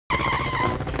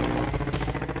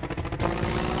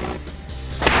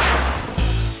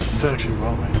It's actually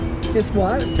rolling. It's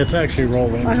what? It's actually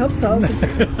rolling. I hope so. It's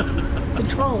a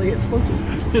trolley. It's supposed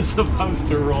to. It's supposed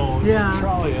to roll. It's Yeah. a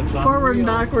trolley. It's Forward and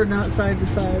unreal. backward, not side to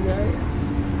side,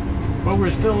 right? Well,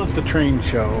 we're still at the train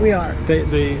show. We are. The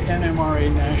NMRA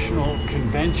National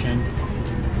Convention.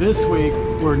 This week,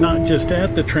 we're not just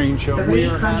at the train show, we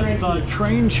are at the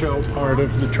train show part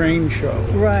of the train show.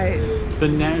 Right. The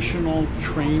National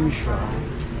Train Show,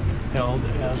 held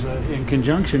in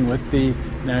conjunction with the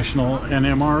National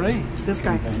NMRA This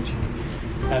guy. Convention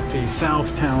at the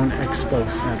Southtown Expo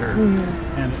Center.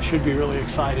 And it should be really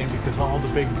exciting because all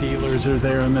the big dealers are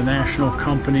there and the national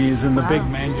companies and the big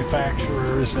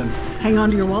manufacturers and Hang on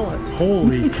to your wallet.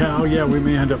 holy cow, yeah, we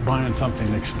may end up buying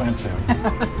something expensive.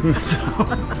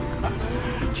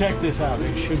 So, check this out,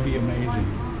 it should be amazing.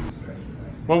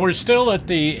 Well, we're still at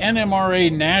the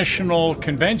NMRA National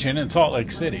Convention in Salt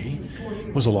Lake City.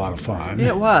 It was a lot of fun.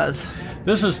 It was.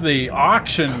 This is the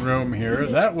auction room here.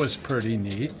 That was pretty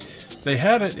neat. They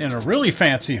had it in a really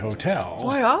fancy hotel.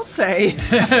 Boy, I'll say.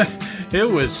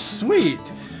 It was sweet.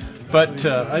 But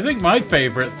I think my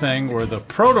favorite thing were the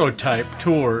prototype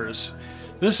tours.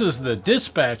 This is the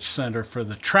dispatch center for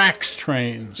the TRAX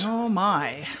trains. Oh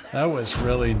my. That was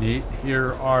really neat.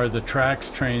 Here are the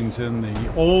TRAX trains in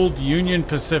the old Union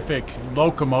Pacific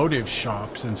locomotive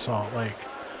shops in Salt Lake.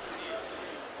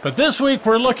 But this week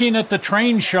we're looking at the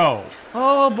train show.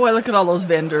 Oh boy, look at all those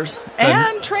vendors.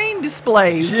 And train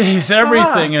displays. Geez,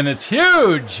 everything, and it's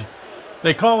huge.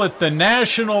 They call it the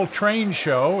National Train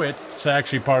Show. It's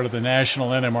actually part of the National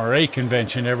NMRA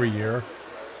convention every year.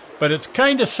 But it's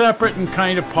kind of separate and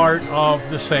kind of part of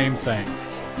the same thing.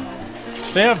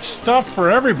 They have stuff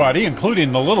for everybody,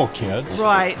 including the little kids.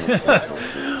 Right.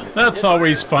 That's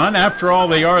always fun. After all,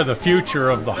 they are the future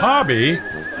of the hobby.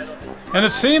 And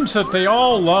it seems that they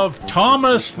all love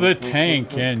Thomas the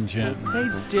Tank Engine. They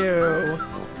do.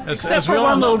 Except As for we all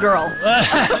one know- little girl.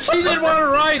 She didn't want to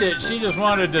ride it. She just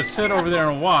wanted to sit over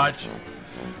there and watch.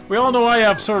 We all know I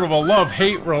have sort of a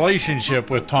love-hate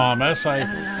relationship with Thomas.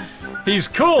 He's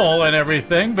cool and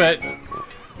everything, but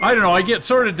I don't know, I get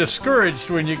sort of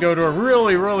discouraged when you go to a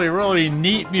really, really, really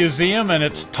neat museum and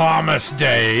it's Thomas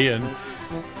Day. And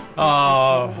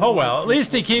oh well, at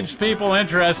least he keeps people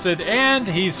interested and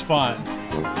he's fun.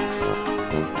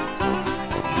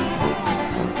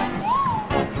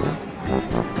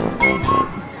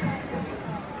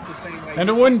 And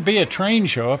it wouldn't be a train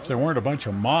show if there weren't a bunch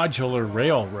of modular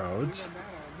railroads.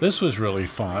 This was really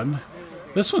fun.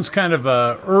 This one's kind of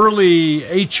a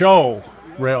early HO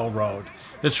railroad.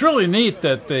 It's really neat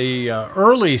that the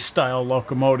early style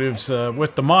locomotives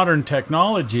with the modern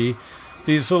technology,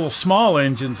 these little small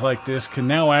engines like this can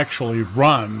now actually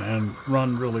run and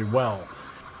run really well.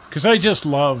 Because I just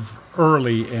love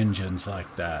early engines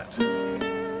like that.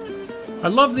 I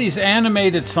love these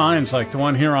animated signs like the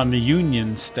one here on the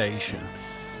Union Station.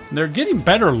 They're getting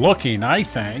better looking, I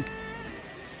think.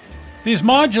 These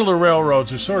modular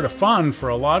railroads are sort of fun for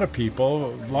a lot of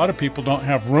people. A lot of people don't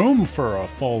have room for a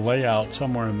full layout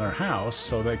somewhere in their house,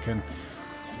 so they can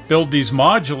build these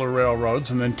modular railroads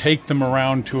and then take them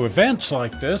around to events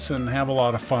like this and have a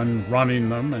lot of fun running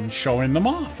them and showing them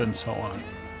off and so on.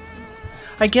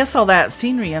 I guess all that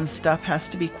scenery and stuff has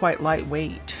to be quite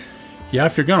lightweight. Yeah,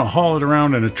 if you're going to haul it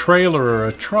around in a trailer or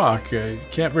a truck, you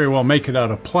can't very well make it out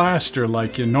of plaster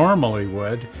like you normally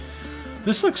would.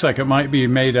 This looks like it might be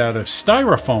made out of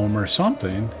styrofoam or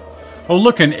something. Oh,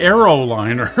 look, an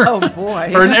aeroliner. Oh,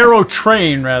 boy. Or an aero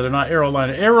train, rather, not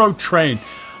aeroliner. Aero train.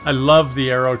 I love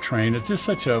the aero train. It's just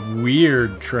such a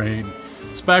weird train.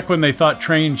 It's back when they thought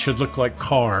trains should look like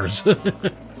cars.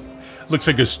 Looks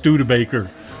like a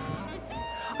Studebaker.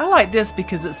 I like this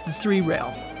because it's the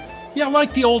 3-rail. Yeah, I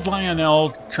like the old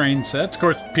Lionel train sets. Of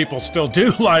course, people still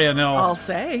do Lionel. I'll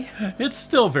say. It's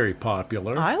still very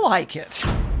popular. I like it.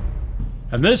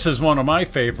 And this is one of my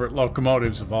favorite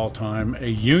locomotives of all time, a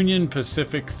Union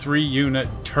Pacific 3-unit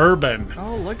turbine.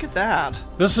 Oh, look at that.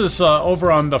 This is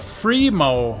over on the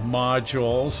Fremo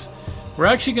modules. We're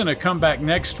actually going to come back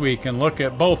next week and look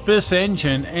at both this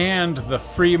engine and the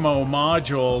Fremo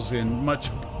modules in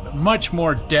much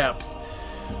more depth.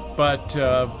 But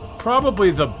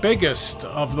probably the biggest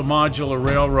of the modular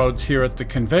railroads here at the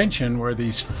convention were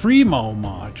these Fremo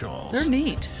modules. They're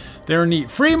neat. They're neat.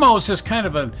 Fremo is just kind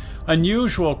of an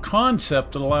unusual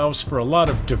concept that allows for a lot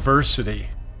of diversity.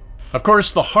 Of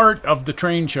course, the heart of the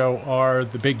train show are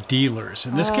the big dealers.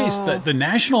 In this case, the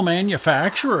national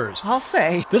manufacturers. I'll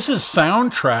say. This is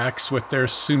Soundtrax with their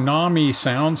Tsunami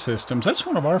sound systems. That's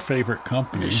one of our favorite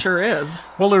companies. It sure is.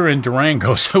 Well, they're in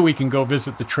Durango, so we can go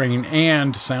visit the train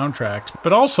and Soundtrax,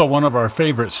 but also one of our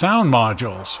favorite sound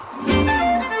modules.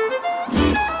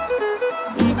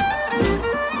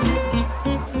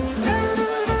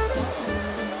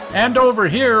 And over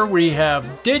here we have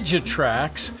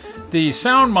Digitrax. The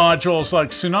sound modules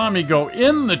like Tsunami go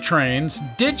in the trains.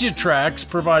 Digitrax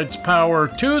provides power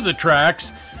to the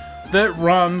tracks that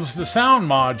runs the sound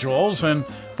modules, and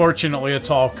fortunately it's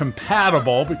all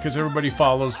compatible because everybody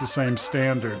follows the same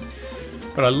standard.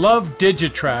 But I love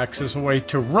Digitrax as a way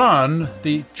to run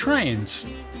the trains.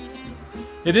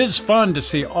 It is fun to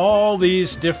see all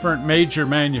these different major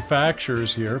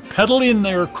manufacturers here peddling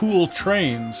their cool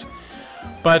trains.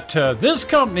 But this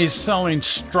company's selling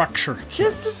structure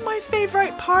kits. This is my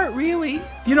favorite part, really.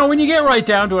 You know, when you get right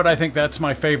down to it, I think that's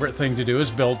my favorite thing to do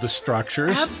is build the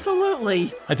structures.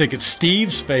 Absolutely. I think it's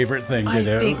Steve's favorite thing to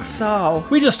do. I think so.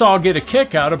 We just all get a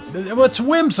kick out of it. It's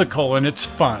whimsical and it's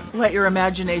fun. Let your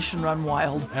imagination run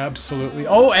wild. Absolutely.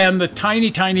 Oh, and the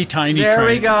tiny, tiny, tiny there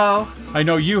trains. we go. I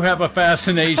know you have a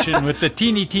fascination with the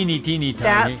teeny, teeny, teeny, tiny.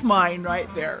 That's mine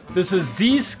right there. This is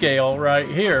Z-scale right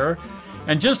here.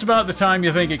 And just about the time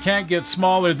you think it can't get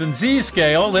smaller than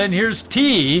Z-scale, then here's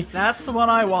T. That's the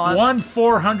one I want.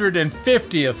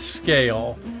 1/450th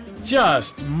scale.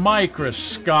 Just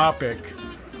microscopic.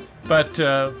 But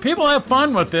people have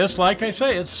fun with this. Like I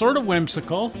say, it's sort of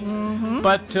whimsical.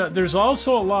 But there's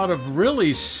also a lot of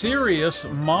really serious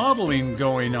modeling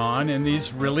going on in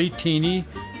these really teeny,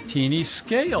 teeny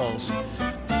scales.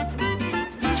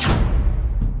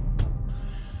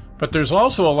 But there's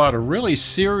also a lot of really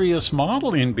serious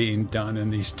modeling being done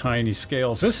in these tiny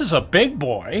scales. This is a big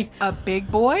boy. A big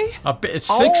boy? It's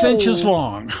 6 inches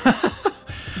long.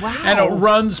 Wow. And it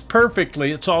runs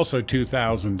perfectly. It's also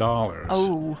 $2,000.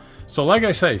 Oh. So like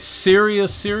I say,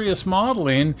 serious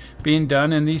modeling being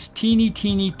done in these teeny,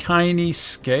 teeny, tiny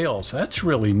scales. That's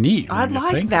really neat. I'd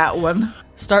like that one.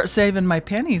 Start saving my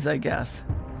pennies, I guess.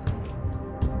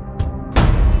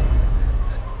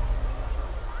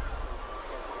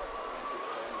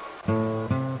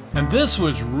 And this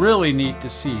was really neat to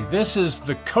see. This is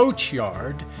the coach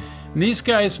yard. And these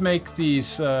guys make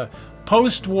these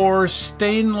post-war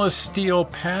stainless steel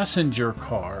passenger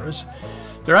cars.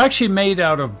 They're actually made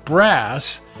out of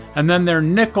brass, and then they're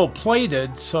nickel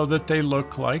plated so that they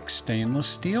look like stainless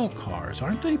steel cars.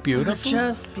 Aren't they beautiful? They're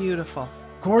just beautiful.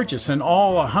 Gorgeous, and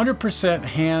all 100%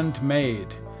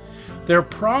 handmade. Their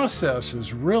process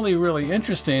is really, really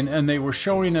interesting, and they were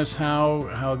showing us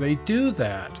how they do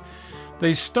that.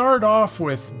 They start off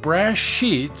with brass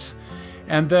sheets,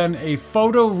 and then a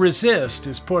photoresist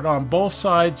is put on both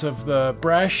sides of the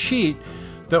brass sheet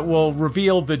that will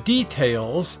reveal the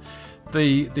details.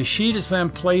 The sheet is then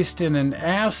placed in an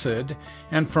acid,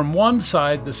 and from one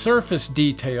side the surface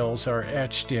details are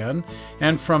etched in,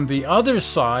 and from the other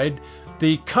side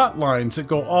the cut lines that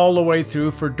go all the way through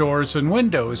for doors and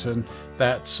windows and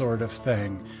that sort of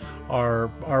thing are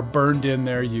burned in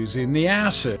there using the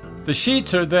acid. The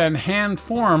sheets are then hand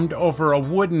formed over a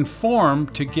wooden form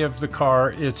to give the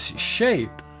car its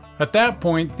shape. At that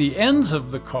point, the ends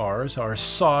of the cars are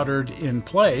soldered in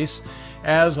place,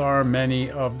 as are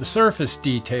many of the surface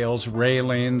details,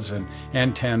 railings and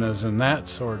antennas and that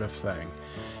sort of thing.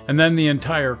 And then the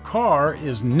entire car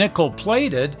is nickel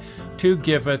plated to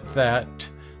give it that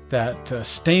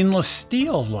stainless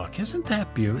steel look. Isn't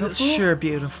that beautiful? It's sure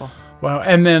beautiful. Wow,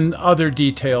 and then other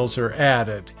details are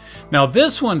added. Now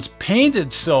this one's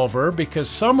painted silver because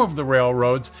some of the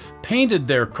railroads painted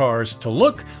their cars to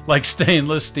look like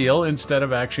stainless steel instead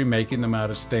of actually making them out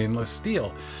of stainless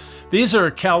steel. These are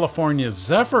California's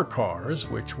Zephyr cars,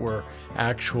 which were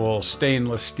actual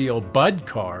stainless steel Bud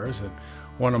cars, and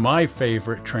one of my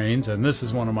favorite trains, and this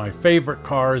is one of my favorite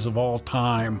cars of all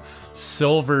time,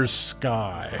 Silver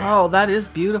Sky. Oh, that is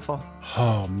beautiful.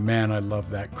 Oh man, I love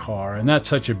that car, and that's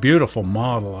such a beautiful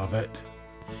model of it.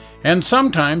 And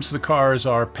sometimes the cars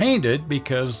are painted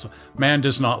because man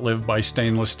does not live by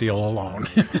stainless steel alone.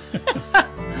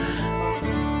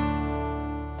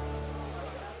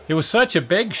 It was such a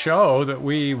big show that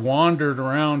we wandered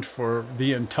around for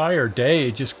the entire day,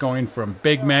 just going from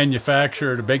big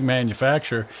manufacturer to big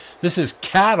manufacturer. This is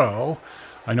Cato.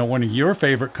 I know one of your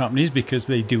favorite companies because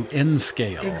they do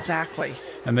N-scale. Exactly.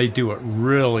 And they do it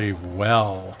really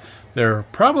well. They're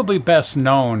probably best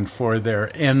known for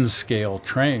their N-scale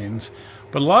trains,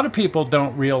 but a lot of people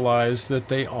don't realize that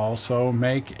they also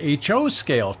make HO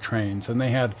scale trains, and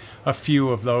they had a few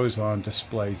of those on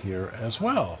display here as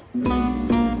well.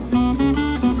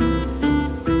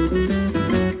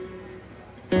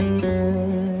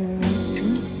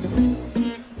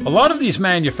 A lot of these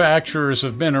manufacturers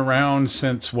have been around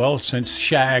since, well, since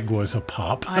Shag was a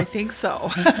pup. I think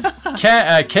so.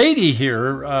 Katie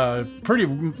here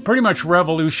pretty much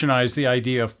revolutionized the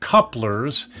idea of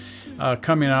couplers,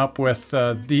 coming up with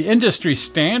the industry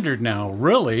standard now,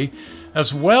 really,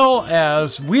 as well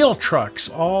as wheel trucks,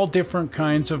 all different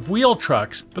kinds of wheel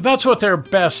trucks. But that's what they're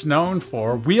best known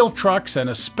for, wheel trucks and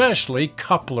especially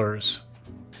couplers.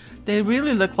 They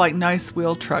really look like nice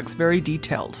wheel trucks, very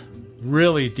detailed.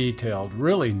 Really detailed,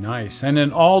 really nice, and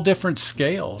in all different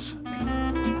scales.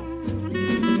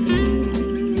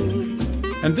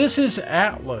 And this is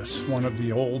Atlas, one of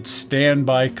the old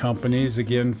standby companies,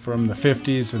 again from the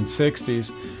 50s and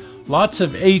 60s. Lots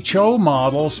of HO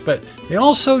models, but they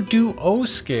also do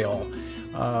O-scale.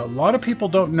 A lot of people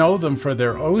don't know them for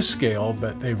their O-scale,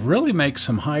 but they really make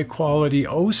some high-quality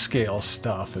O-scale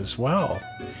stuff as well.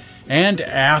 And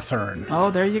Athearn.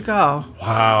 Oh, there you go.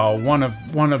 Wow, one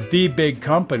of the big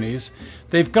companies.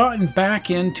 They've gotten back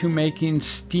into making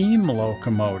steam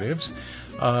locomotives.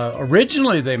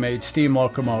 Originally they made steam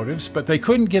locomotives, but they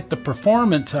couldn't get the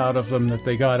performance out of them that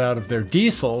they got out of their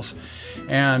diesels.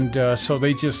 And so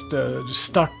they just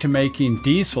stuck to making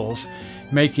diesels,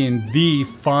 making the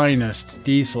finest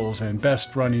diesels and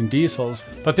best running diesels.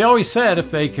 But they always said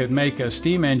if they could make a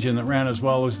steam engine that ran as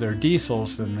well as their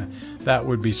diesels, then that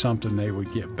would be something they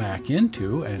would get back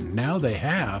into, and now they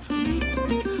have.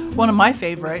 One of my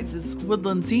favorites is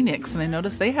Woodland Scenics, and I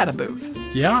noticed they had a booth.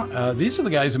 Yeah, these are the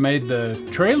guys who made the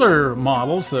trailer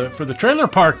models for the trailer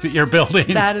park that you're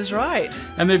building. That is right.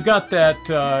 And they've got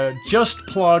that just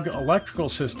plug electrical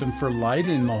system for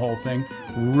lighting the whole thing.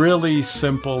 Really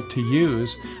simple to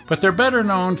use, but they're better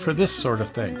known for this sort of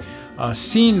thing.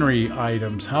 Scenery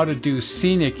items, how to do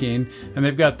scenicking, and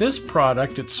they've got this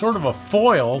product. It's sort of a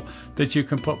foil that you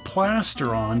can put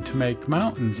plaster on to make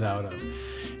mountains out of.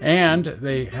 And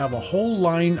they have a whole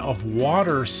line of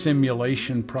water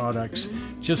simulation products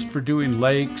just for doing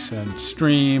lakes and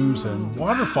streams and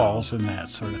waterfalls and that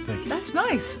sort of thing. That's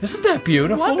nice. Isn't that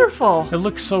beautiful? Wonderful. It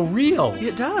looks so real.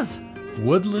 It does.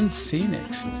 Woodland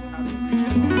Scenics.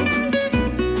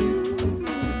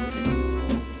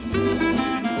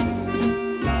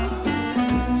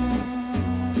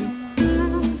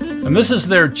 And this is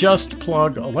their Just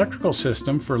Plug electrical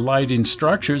system for lighting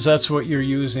structures. That's what you're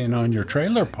using on your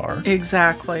trailer park.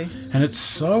 Exactly. And it's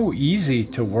so easy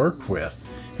to work with.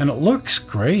 And it looks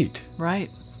great. Right.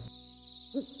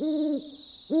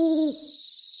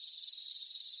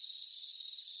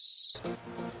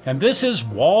 And this is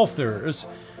Walthers,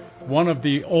 one of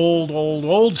the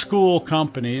old school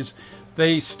companies.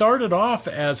 They started off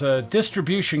as a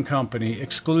distribution company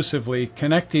exclusively,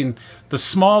 connecting the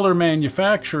smaller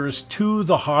manufacturers to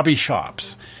the hobby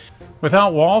shops.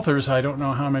 Without Walthers, I don't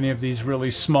know how many of these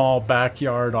really small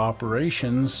backyard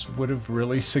operations would have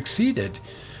really succeeded.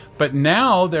 But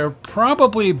now they're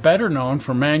probably better known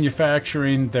for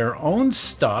manufacturing their own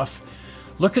stuff.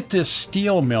 Look at this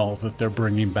steel mill that they're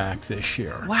bringing back this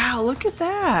year. Wow, look at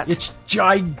that. It's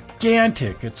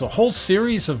gigantic. It's a whole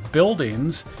series of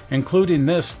buildings, including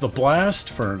this, the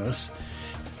blast furnace.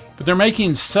 But they're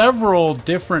making several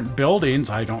different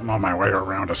buildings. I don't know my way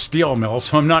around a steel mill,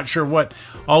 so I'm not sure what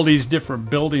all these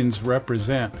different buildings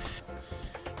represent.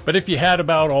 But if you had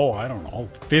about, I don't know,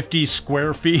 50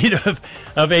 square feet of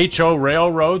HO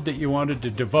railroad that you wanted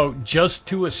to devote just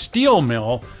to a steel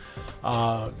mill,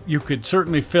 you could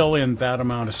certainly fill in that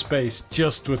amount of space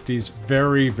just with these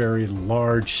very, very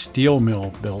large steel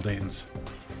mill buildings.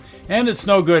 And it's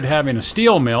no good having a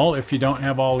steel mill if you don't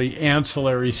have all the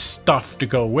ancillary stuff to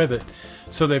go with it.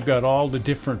 So they've got all the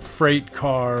different freight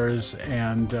cars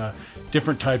and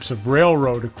different types of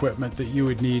railroad equipment that you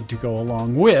would need to go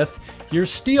along with your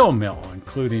steel mill,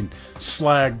 including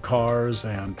slag cars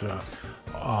and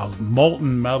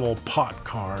molten metal pot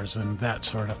cars and that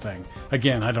sort of thing.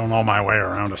 Again, I don't know my way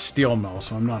around a steel mill,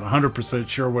 so I'm not 100%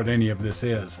 sure what any of this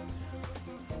is.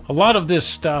 A lot of this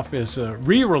stuff is a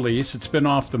re-release. It's been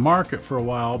off the market for a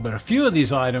while, but a few of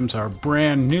these items are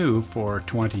brand new for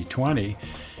 2020.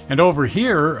 And over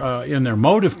here in their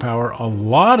motive power, a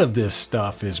lot of this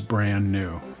stuff is brand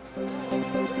new.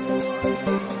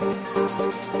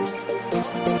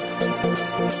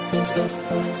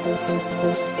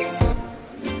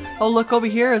 Oh, look over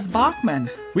here is Bachmann.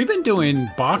 We've been doing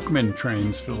Bachmann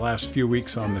trains for the last few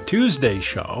weeks on the Tuesday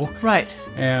show. Right.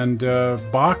 And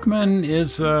Bachmann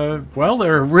is, well,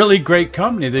 they're a really great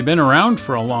company. They've been around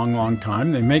for a long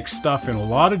time. They make stuff in a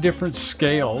lot of different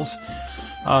scales.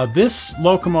 This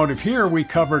locomotive here we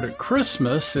covered at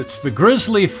Christmas. It's the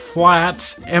Grizzly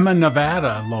Flats Emma,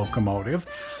 Nevada locomotive.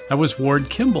 That was Ward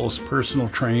Kimball's personal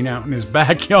train out in his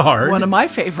backyard. One of my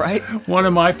favorites. One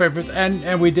of my favorites.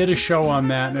 And we did a show on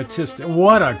that, and it's just,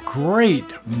 what a great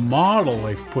model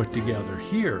they've put together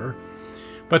here.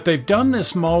 But they've done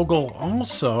this mogul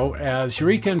also as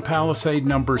Eureka and Palisade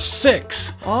number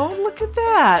 6. Oh, look at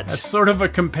that. That's sort of a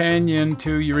companion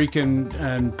to Eureka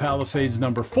and Palisades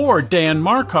number 4, Dan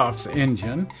Markov's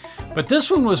engine. But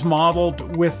this one was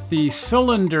modeled with the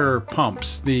cylinder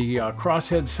pumps, the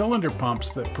crosshead cylinder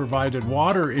pumps that provided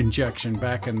water injection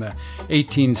back in the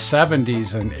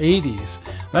 1870s and 80s.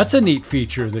 That's a neat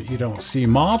feature that you don't see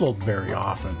modeled very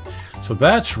often. So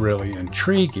that's really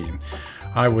intriguing.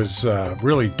 I was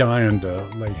really dying to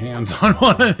lay hands on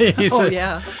one of these. Oh,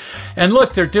 yeah. And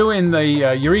look, they're doing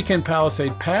the Eureka and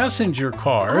Palisade passenger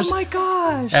cars. Oh, my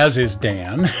gosh. As is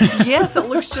Dan. Yes, it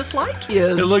looks just like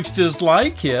his. It looks just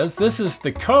like his. This is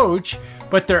the coach,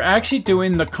 but they're actually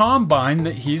doing the combine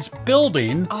that he's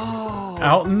building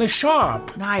out in the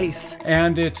shop. Nice.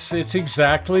 And it's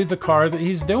exactly the car that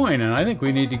he's doing. And I think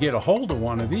we need to get a hold of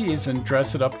one of these and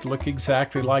dress it up to look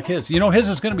exactly like his. You know, his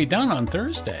is going to be done on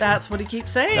Thursday. That's what he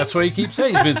keeps saying. That's what he keeps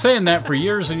saying. He's been saying that for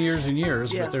years and years and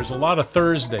years, Yes. but there's a lot of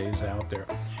Thursdays out there.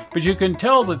 But you can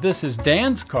tell that this is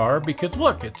Dan's car because,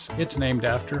 look, it's named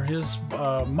after his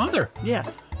mother,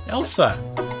 Yes. Elsa.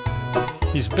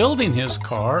 He's building his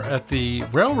car at the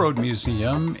Railroad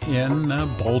Museum in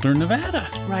Boulder, Nevada.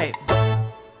 Right.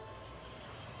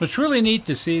 It's really neat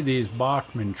to see these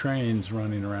Bachmann trains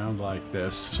running around like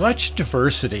this. Such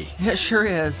diversity. It sure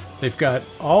is. They've got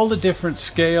all the different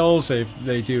scales.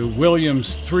 They do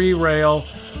Williams 3-rail.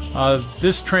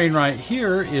 This train right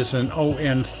here is an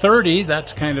ON30.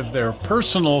 That's kind of their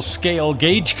personal scale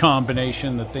gauge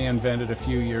combination that they invented a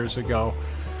few years ago.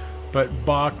 But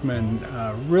Bachmann,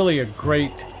 really a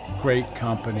great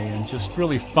company, and just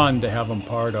really fun to have them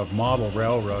part of model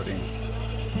railroading.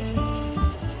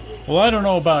 Well, I don't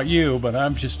know about you, but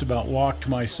I've just about walked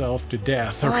myself to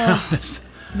death around this.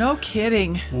 No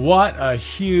kidding. What a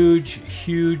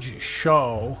huge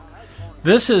show.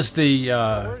 This is the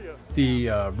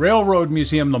Railroad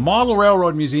Museum, the Model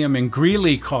Railroad Museum in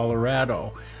Greeley,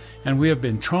 Colorado. And we have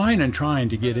been trying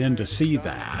to get in to see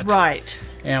that. Right.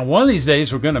 And one of these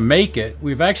days we're going to make it.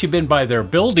 We've actually been by their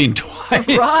building twice.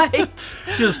 Right.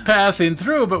 Just passing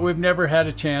through, but we've never had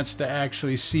a chance to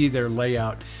actually see their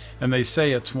layout. And they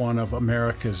say it's one of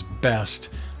America's best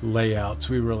layouts.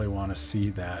 We really want to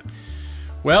see that.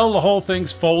 Well, the whole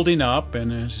thing's folding up,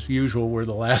 and as usual, we're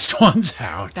the last ones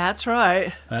out. That's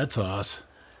right. That's us.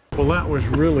 Well, that was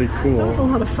really cool. That was a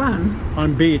lot of fun.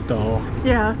 I'm beat, though.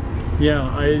 Yeah.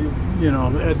 Yeah,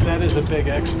 that is a big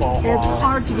expo hall. It's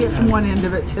hard to get from one end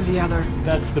of it to the other.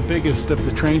 That's the biggest of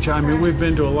the train shows. I mean, we've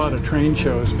been to a lot of train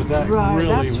shows, but that really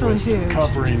was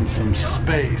covering some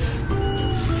space.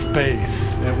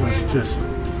 It was just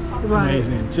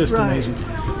amazing, just amazing.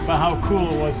 But how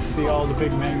cool it was to see all the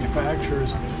big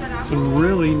manufacturers. Some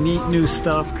really neat new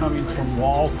stuff coming from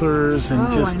Walthers and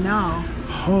I know.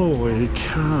 Holy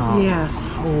cow. Yes.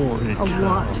 Holy cow. A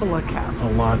lot to look at. A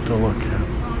lot to look at.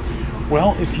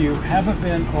 Well, if you haven't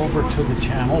been over to the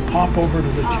channel, pop over to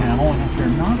the channel, and if you're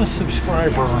not a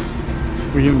subscriber,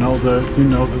 well, you know the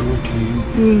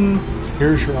routine.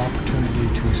 Here's your opportunity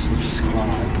to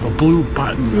subscribe. The blue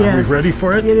button. Yes. Are we ready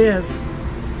for it? It is.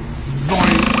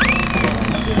 Zoink.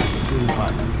 Blue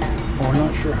button. Well, we're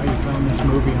not sure how you found this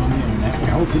movie on the internet. We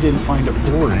hope you didn't find it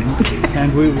boring.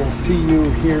 And we will see you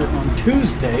here on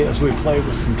Tuesday as we play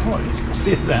with some toys. We'll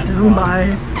see you then.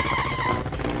 Bye.